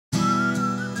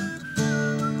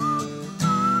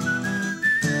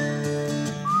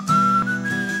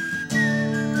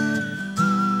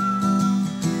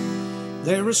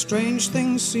There are strange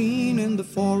things seen in the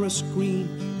forest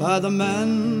green by the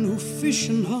men who fish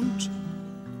and hunt.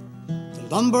 The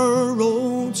lumber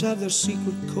roads have their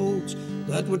secret codes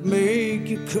that would make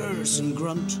you curse and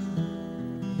grunt.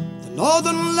 The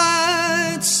northern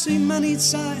lights see many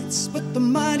sights, but the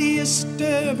mightiest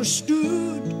ever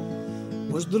stood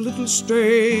was the little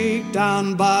stake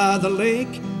down by the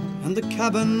lake and the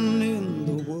cabin in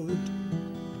the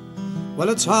wood. Well,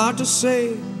 it's hard to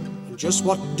say on just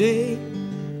what day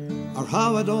or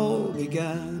how it all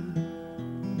began.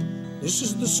 This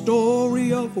is the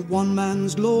story of a one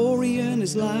man's glory and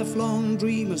his lifelong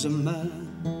dream as a man.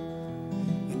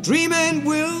 And dream ain't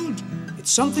willed,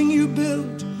 it's something you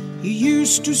build, he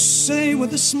used to say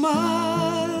with a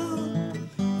smile.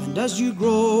 And as you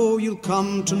grow, you'll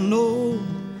come to know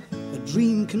a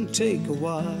dream can take a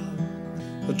while.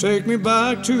 But take me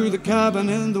back to the cabin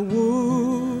in the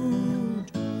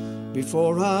wood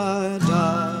before I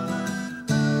die.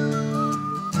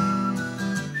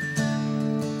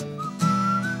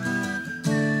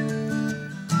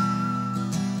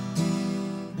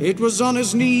 It was on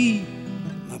his knee,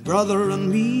 my brother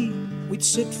and me, we'd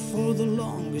sit for the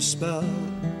longest spell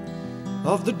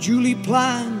of the Julie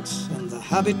plant and the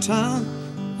habitat,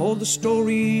 all the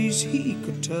stories he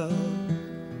could tell.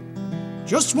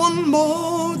 Just one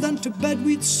more, then to bed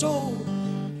we'd soar.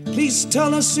 Please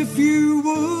tell us if you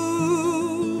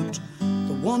would.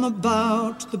 The one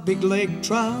about the big lake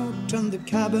trout and the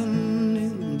cabin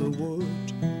in the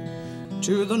wood.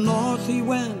 To the north he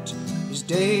went, his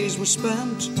days were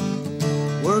spent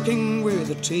working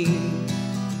with a team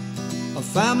of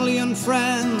family and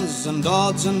friends and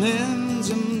odds and ends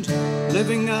and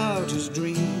living out his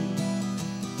dream.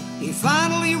 He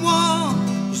finally won,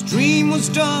 his dream was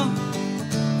done,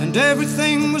 and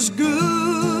everything was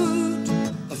good.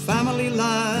 A family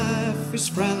life, his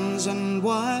friends and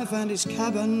wife, and his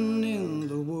cabin in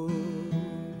the woods.